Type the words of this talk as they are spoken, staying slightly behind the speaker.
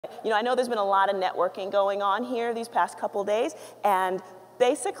I know there's been a lot of networking going on here these past couple days, and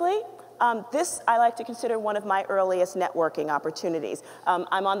basically, this I like to consider one of my earliest networking opportunities.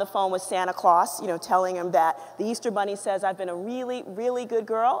 I'm on the phone with Santa Claus, telling him that the Easter Bunny says I've been a really, really good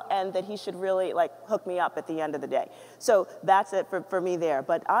girl and that he should really hook me up at the end of the day. So that's it for me there.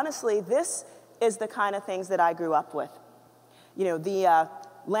 But honestly, this is the kind of things that I grew up with. The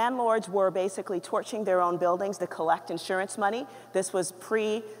landlords were basically torching their own buildings to collect insurance money. This was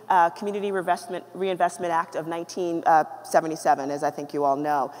pre-Community Reinvestment Act of 1977, as I think you all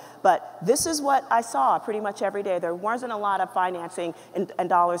know. But this is what I saw pretty much every day. There wasn't a lot of financing and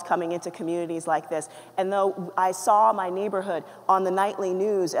dollars coming into communities like this. And though I saw my neighborhood on the nightly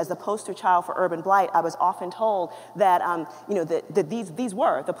news as the poster child for urban blight, I was often told that, that these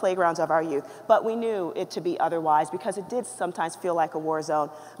were the playgrounds of our youth. But we knew it to be otherwise because it did sometimes feel like a war zone.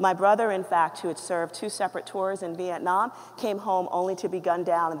 My brother, in fact, who had served 2 separate tours in Vietnam, came home only to be gunned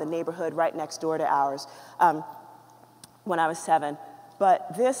down in the neighborhood right next door to ours when I was 7.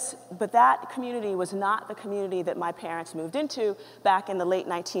 But that community was not the community that my parents moved into back in the late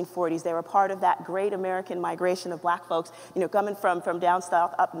 1940s. They were part of that great American migration of black folks, coming from down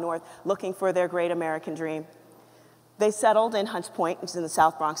south up north, looking for their great American dream. They settled in Hunts Point, which is in the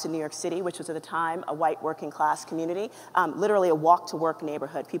South Bronx in New York City, which was at the time a white working class community, literally a walk-to-work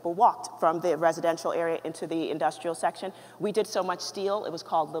neighborhood. People walked from the residential area into the industrial section. We did so much steel, it was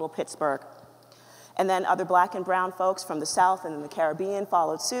called Little Pittsburgh. And then other black and brown folks from the South and the Caribbean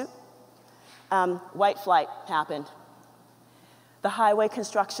followed suit. White flight happened. The highway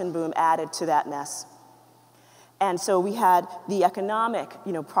construction boom added to that mess. And so we had the economic,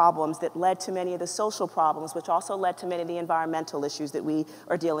 problems that led to many of the social problems, which also led to many of the environmental issues that we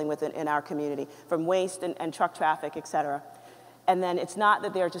are dealing with in our community, from waste and truck traffic, et cetera. And then it's not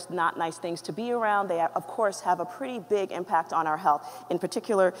that they're just not nice things to be around. They, of course, have a pretty big impact on our health. In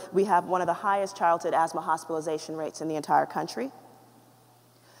particular, we have one of the highest childhood asthma hospitalization rates in the entire country.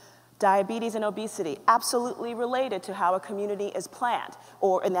 Diabetes and obesity, absolutely related to how a community is planned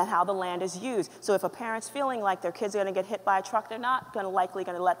and then how the land is used. So if a parent's feeling like their kid's gonna get hit by a truck, they're not likely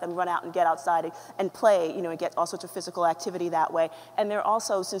gonna let them run out and get outside and play, and get all sorts of physical activity that way. And they're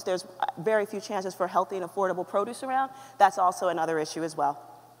also, since there's very few chances for healthy and affordable produce around, that's also another issue as well.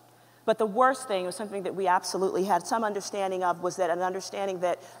 But the worst thing, was something that we absolutely had some understanding of, was that an understanding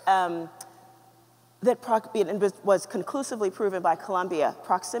that was conclusively proven by Columbia.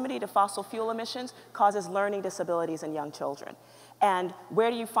 Proximity to fossil fuel emissions causes learning disabilities in young children. And where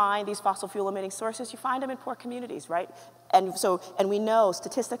do you find these fossil fuel emitting sources? You find them in poor communities, right? And we know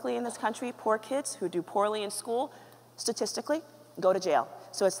statistically in this country, poor kids who do poorly in school, statistically, go to jail.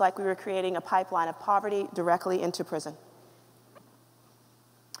 So it's like we were creating a pipeline of poverty directly into prison.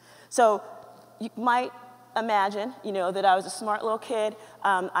 So you might imagine, that I was a smart little kid.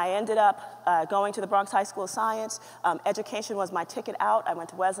 I ended up going to the Bronx High School of Science. Education was my ticket out. I went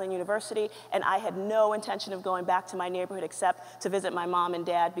to Wesleyan University, and I had no intention of going back to my neighborhood except to visit my mom and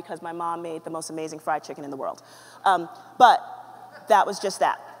dad because my mom made the most amazing fried chicken in the world. But that was just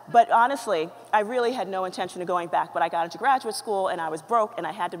that. But honestly, I really had no intention of going back, but I got into graduate school and I was broke and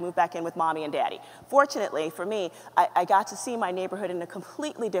I had to move back in with mommy and daddy. Fortunately for me, I got to see my neighborhood in a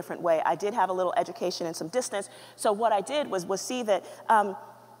completely different way. I did have a little education and some distance, so what I did was see that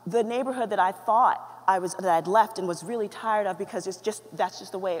the neighborhood that I thought that I'd left and was really tired of because that's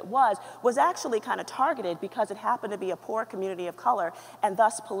just the way it was actually kind of targeted because it happened to be a poor community of color and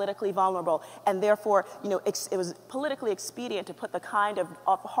thus politically vulnerable. And therefore, it was politically expedient to put the kind of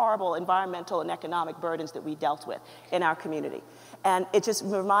horrible environmental and economic burdens that we dealt with in our community. And it just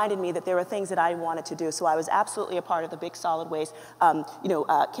reminded me that there were things that I wanted to do. So I was absolutely a part of the big solid waste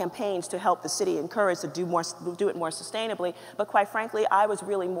campaigns to help the city encourage to do it more sustainably. But quite frankly, I was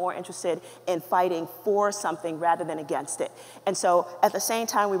really more interested in fighting for something rather than against it. And so at the same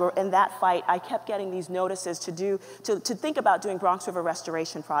time we were in that fight, I kept getting these notices to think about doing Bronx River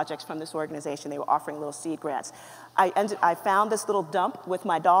restoration projects from this organization. They were offering little seed grants. I found this little dump with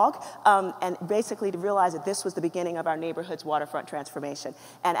my dog, and basically to realize that this was the beginning of our neighborhood's waterfront transformation.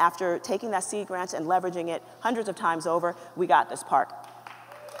 And after taking that seed grants and leveraging it hundreds of times over, we got this park.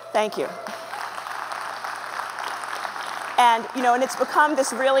 Thank you. And, and it's become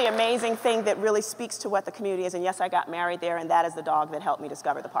this really amazing thing that really speaks to what the community is. And yes, I got married there, and that is the dog that helped me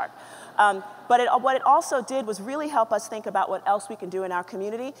discover the park. But what it also did was really help us think about what else we can do in our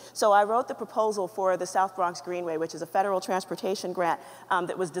community. So I wrote the proposal for the South Bronx Greenway, which is a federal transportation grant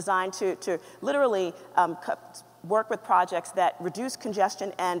that was designed to literally work with projects that reduce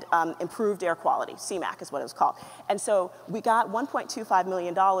congestion and improved air quality. CMAQ is what it was called. And so we got $1.25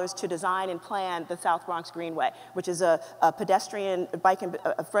 million to design and plan the South Bronx Greenway, which is a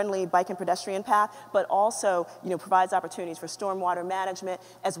friendly bike and pedestrian path, but also provides opportunities for stormwater management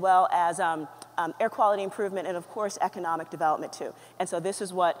as well as air quality improvement and, of course, economic development too. And so this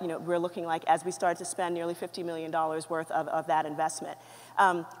is what we're looking like as we start to spend nearly $50 million worth of that investment,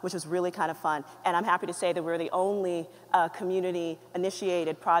 which was really kind of fun. And I'm happy to say that we're the only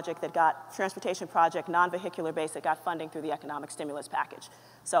community-initiated project that got, transportation project, non-vehicular based, that got funding through the economic stimulus package.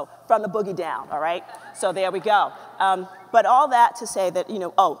 So from the boogie down, all right? So there we go. But all that to say that,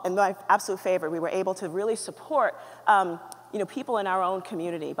 oh, and my absolute favorite, we were able to really support people in our own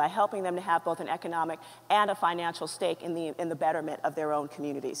community by helping them to have both an economic and a financial stake in the betterment of their own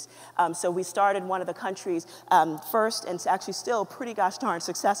communities. So we started one of the country's first, and it's actually still pretty gosh darn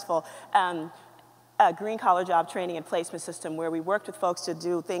successful, green collar job training and placement system, where we worked with folks to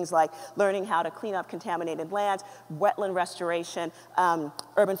do things like learning how to clean up contaminated lands, wetland restoration,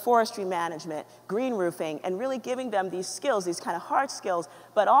 urban forestry management, green roofing, and really giving them these skills, these kind of hard skills,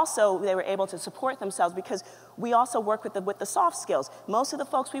 but also they were able to support themselves because we also work with the soft skills. Most of the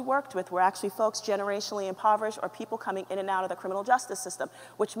folks we worked with were actually folks generationally impoverished or people coming in and out of the criminal justice system,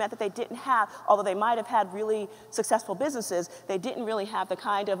 which meant that they didn't have, although they might have had really successful businesses, they didn't really have the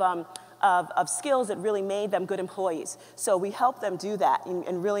kind of skills that really made them good employees. So we helped them do that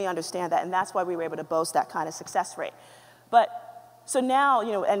and really understand that, and that's why we were able to boast that kind of success rate. But so now,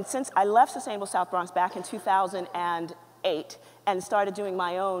 and since I left Sustainable South Bronx back in 2008, and started doing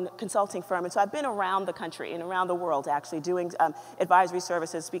my own consulting firm. And so I've been around the country and around the world actually doing advisory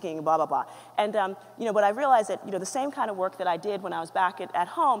services, speaking, blah, blah, blah. And but I realized that the same kind of work that I did when I was back at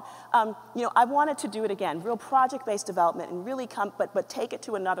home, I wanted to do it again, real project-based development and really but take it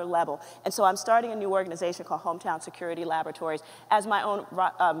to another level. And so I'm starting a new organization called Hometown Security Laboratories as my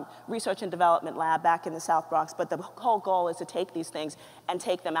own research and development lab back in the South Bronx. But the whole goal is to take these things and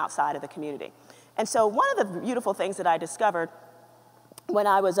take them outside of the community. And so one of the beautiful things that I discovered when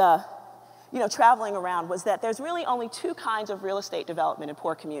I was traveling around was that there's really only two kinds of real estate development in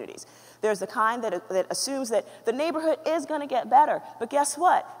poor communities. There's the kind that assumes that the neighborhood is going to get better, but guess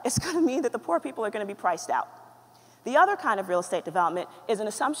what? It's going to mean that the poor people are going to be priced out. The other kind of real estate development is an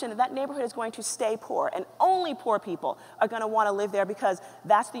assumption that that neighborhood is going to stay poor, and only poor people are going to want to live there because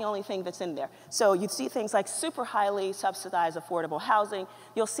that's the only thing that's in there. So you'd see things like super highly subsidized affordable housing.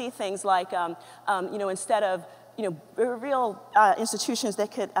 You'll see things like, instead of real institutions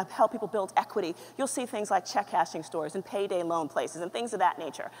that could help people build equity. You'll see things like check cashing stores and payday loan places and things of that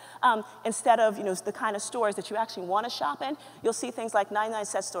nature. Instead of the kind of stores that you actually want to shop in, you'll see things like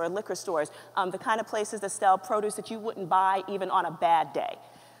 99-cent store, liquor stores, the kind of places that sell produce that you wouldn't buy even on a bad day.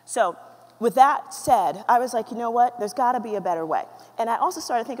 So with that said, I was like, you know what? There's got to be a better way. And I also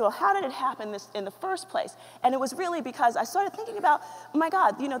started thinking, well, how did it happen in the first place? And it was really because I started thinking about, oh my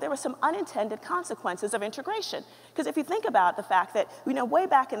God, there were some unintended consequences of integration. Because if you think about the fact that, way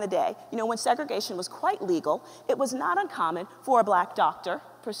back in the day, when segregation was quite legal, it was not uncommon for a black doctor,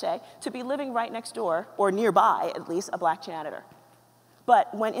 per se, to be living right next door, or nearby, at least, a black janitor.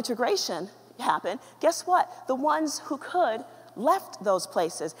 But when integration happened, guess what? The ones who could left those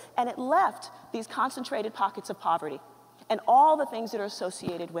places, and it left these concentrated pockets of poverty and all the things that are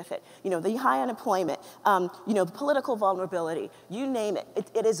associated with it. The high unemployment, the political vulnerability, you name it,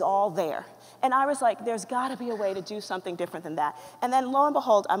 it is all there. And I was like, there's got to be a way to do something different than that. And then lo and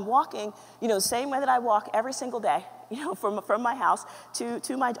behold, I'm walking, the same way that I walk every single day, from my house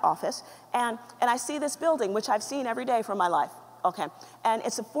to my office, and I see this building, which I've seen every day from my life. Okay, and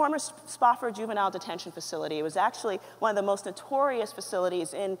it's a former Spofford juvenile detention facility. It was actually one of the most notorious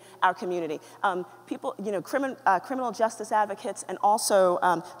facilities in our community. People, criminal justice advocates and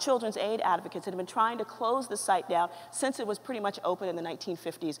also children's aid advocates had been trying to close the site down since it was pretty much open in the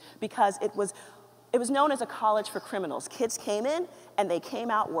 1950s because it was known as a college for criminals. Kids came in and they came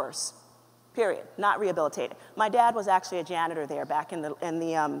out worse. Period, not rehabilitated. My dad was actually a janitor there back in the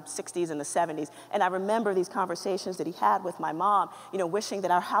 60s and the 70s, and I remember these conversations that he had with my mom, wishing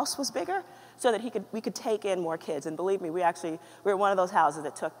that our house was bigger so that we could take in more kids. And believe me, we were one of those houses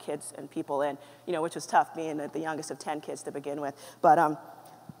that took kids and people in, which was tough, being the youngest of 10 kids to begin with. But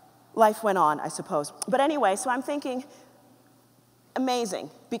life went on, I suppose. But anyway, so I'm thinking, amazing,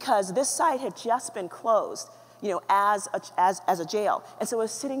 because this site had just been closed, as a jail. And so it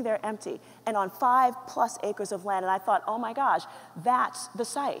was sitting there empty and on 5+ acres of land. And I thought, oh my gosh, that's the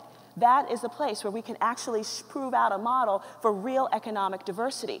site. That is the place where we can actually prove out a model for real economic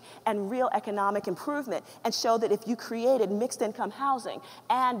diversity and real economic improvement, and show that if you created mixed income housing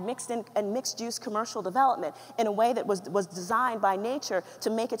and mixed use commercial development in a way that was designed by nature to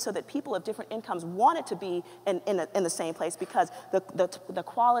make it so that people of different incomes wanted to be in the same place, because the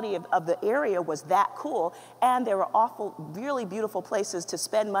quality of the area was that cool, and there were really beautiful places to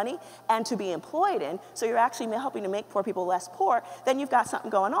spend money and to be employed in, so you're actually helping to make poor people less poor, then you've got something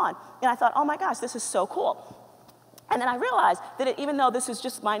going on. And I thought, oh my gosh, this is so cool. And then I realized that even though this is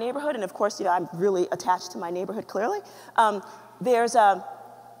just my neighborhood, and of course, you know, I'm really attached to my neighborhood clearly, there's the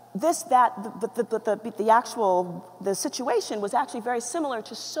situation was actually very similar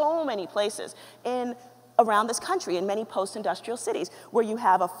to so many places around this country, in many post-industrial cities, where you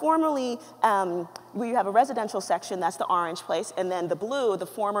have where you have a residential section, that's the orange place, and then the blue, the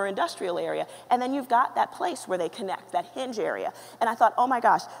former industrial area, and then you've got that place where they connect, that hinge area. And I thought, oh my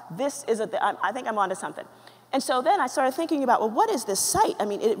gosh, this is I think I'm onto something. And so then I started thinking about, well, what is this site? I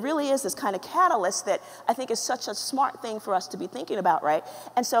mean, it really is this kind of catalyst that I think is such a smart thing for us to be thinking about, right?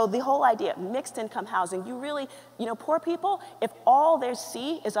 And so the whole idea, mixed income housing, poor people, if all they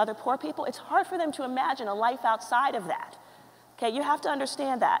see is other poor people, it's hard for them to imagine a life outside of that. Okay, you have to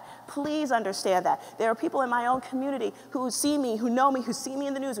understand that. Please understand that. There are people in my own community who see me, who know me, who see me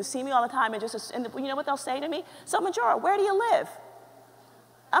in the news, who see me all the time, and you know what they'll say to me? So, Majora, where do you live?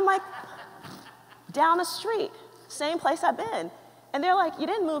 I'm like, down the street, same place I've been. And they're like, you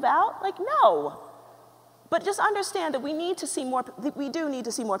didn't move out? Like, no. But just understand that we do need to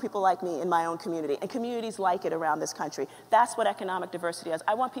see more people like me in my own community, and communities like it around this country. That's what economic diversity is.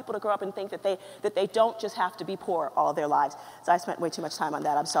 I want people to grow up and think that they don't just have to be poor all of their lives. So I spent way too much time on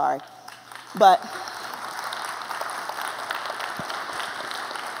that, I'm sorry.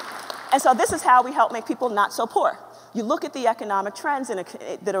 And so this is how we help make people not so poor. You look at the economic trends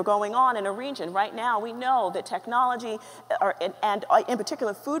that are going on in a region. Right now, we know that technology, and in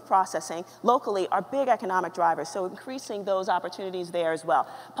particular food processing, locally are big economic drivers, so increasing those opportunities there as well.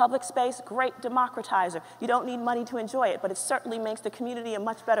 Public space, great democratizer. You don't need money to enjoy it, but it certainly makes the community a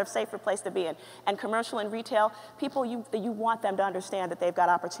much better, safer place to be in. And commercial and retail, people, you want them to understand that they've got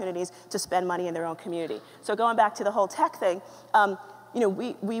opportunities to spend money in their own community. So going back to the whole tech thing,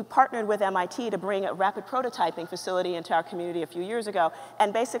 we partnered with MIT to bring a rapid prototyping facility into our community a few years ago,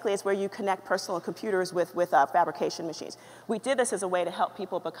 and basically it's where you connect personal computers with fabrication machines. We did this as a way to help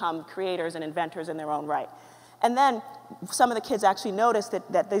people become creators and inventors in their own right. And then some of the kids actually noticed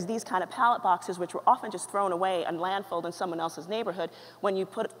that there's these kind of pallet boxes, which were often just thrown away and landfilled in someone else's neighborhood, when you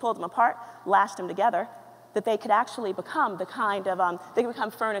pulled them apart, lashed them together, that they could actually become they could become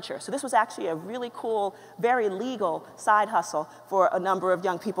furniture. So this was actually a really cool, very legal side hustle for a number of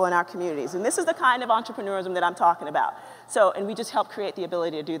young people in our communities. And this is the kind of entrepreneurism that I'm talking about. So, and we just helped create the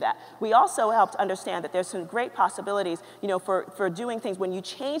ability to do that. We also helped understand that there's some great possibilities, for doing things when you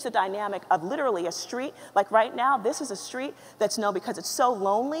change the dynamic of literally a street. Like right now, this is a street that's known, because it's so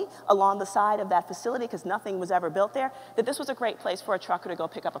lonely along the side of that facility, because nothing was ever built there, that this was a great place for a trucker to go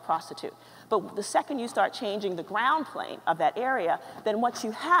pick up a prostitute. But the second you start changing the ground plane of that area, then what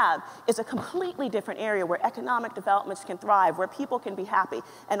you have is a completely different area where economic developments can thrive, where people can be happy,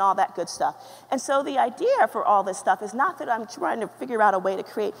 and all that good stuff. And so the idea for all this stuff is not that I'm trying to figure out a way to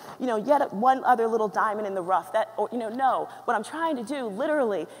create, yet one other little diamond in the rough. No. What I'm trying to do,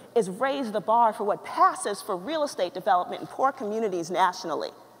 literally, is raise the bar for what passes for real estate development in poor communities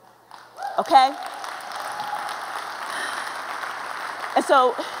nationally. Okay? And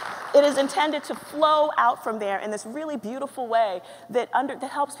so it is intended to flow out from there in this really beautiful way that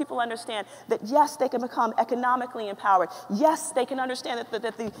helps people understand that, yes, they can become economically empowered. Yes, they can understand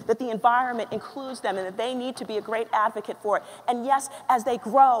that the environment includes them and that they need to be a great advocate for it. And yes, as they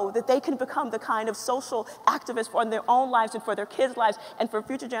grow, that they can become the kind of social activists for their own lives and for their kids' lives and for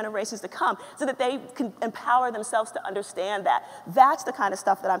future generations to come, so that they can empower themselves to understand that. That's the kind of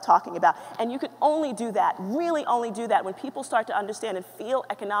stuff that I'm talking about. And you can only do that, really only do that, when people start to understand and feel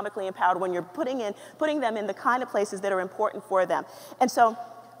economically empowered, when you're putting them in the kind of places that are important for them. And so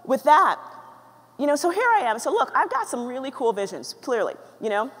with that, so here I am. So look, I've got some really cool visions, clearly,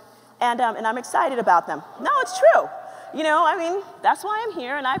 and I'm excited about them. No, it's true. That's why I'm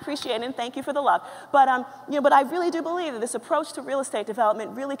here, and I appreciate it, and thank you for the love. But I really do believe that this approach to real estate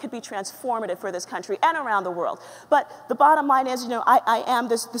development really could be transformative for this country and around the world. But the bottom line is, I am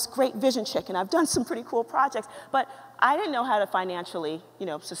this great vision chick, and I've done some pretty cool projects, but I didn't know how to financially,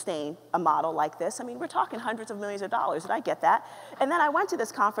 sustain a model like this. We're talking hundreds of millions of dollars, and I get that. And then I went to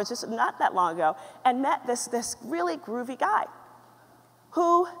this conference just not that long ago and met this really groovy guy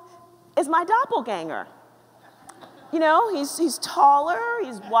who is my doppelganger. You know, he's taller,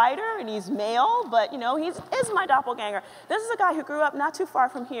 he's whiter, and he's male, but, you know, is my doppelganger. This is a guy who grew up not too far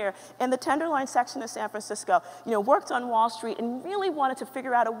from here in the Tenderloin section of San Francisco, you know, worked on Wall Street and really wanted to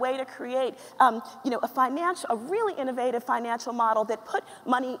figure out a way to create, you know, a really innovative financial model that put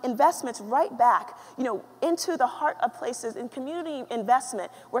money investments right back, you know, into the heart of places in community investment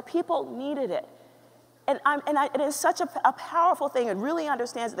where people needed it. And it is such a powerful thing. It really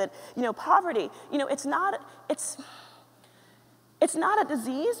understands that, you know, poverty, you know, it's not a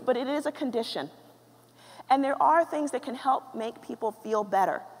disease, but it is a condition. And there are things that can help make people feel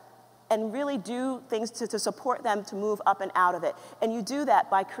better and really do things to support them to move up and out of it. And you do that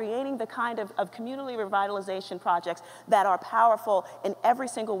by creating the kind of community revitalization projects that are powerful in every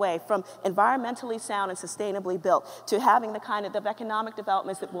single way, from environmentally sound and sustainably built to having the kind of economic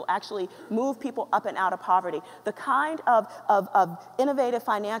developments that will actually move people up and out of poverty. The kind of innovative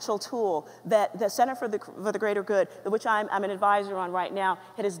financial tool that the Center for the Greater Good, which I'm an advisor on right now,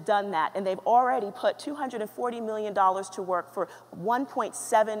 it has done that. And they've already put $240 million to work for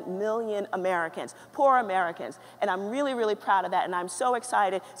 1.7 million Americans, poor Americans. And I'm really, really proud of that, and I'm so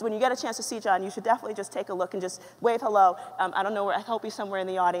excited. So when you get a chance to see John, you should definitely just take a look and just wave hello. I don't know where, I hope he's somewhere in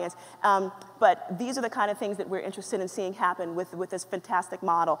the audience. But these are the kind of things that we're interested in seeing happen with this fantastic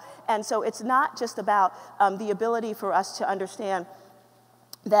model. And so it's not just about the ability for us to understand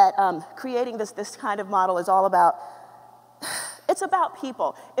that creating this kind of model is all about, it's about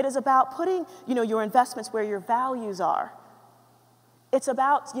people. It is about putting, you know, your investments where your values are. It's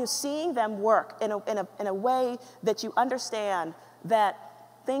about, you know, seeing them work in a way that you understand that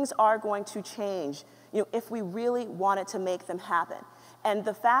things are going to change, you know, if we really wanted to make them happen. And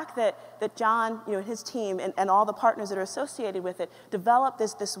the fact that John, you know, his team and all the partners that are associated with it developed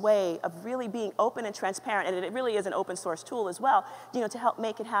this way of really being open and transparent, and it really is an open source tool as well, you know, to help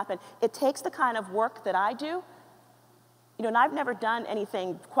make it happen. It takes the kind of work that I do, you know, and I've never done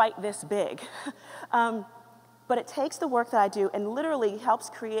anything quite this big. But it takes the work that I do and literally helps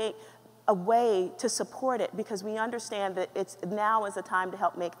create a way to support it, because we understand that now is the time to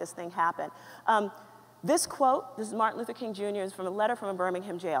help make this thing happen. This quote, this is Martin Luther King Jr., is from a letter from a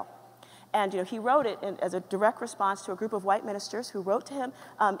Birmingham jail. And, you know, he wrote it as a direct response to a group of white ministers who wrote to him,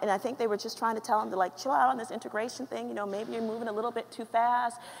 and I think they were just trying to tell him to, like, chill out on this integration thing, you know, maybe you're moving a little bit too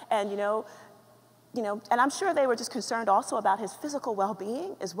fast, and, you know, and I'm sure they were just concerned also about his physical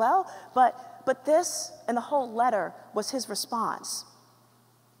well-being as well, but this and the whole letter was his response.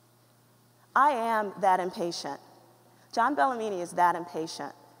 I am that impatient. John Bellamini is that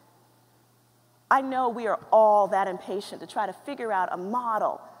impatient. I know we are all that impatient to try to figure out a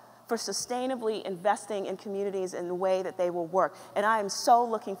model for sustainably investing in communities in the way that they will work. And I am so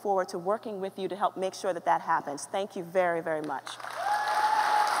looking forward to working with you to help make sure that that happens. Thank you very, very much.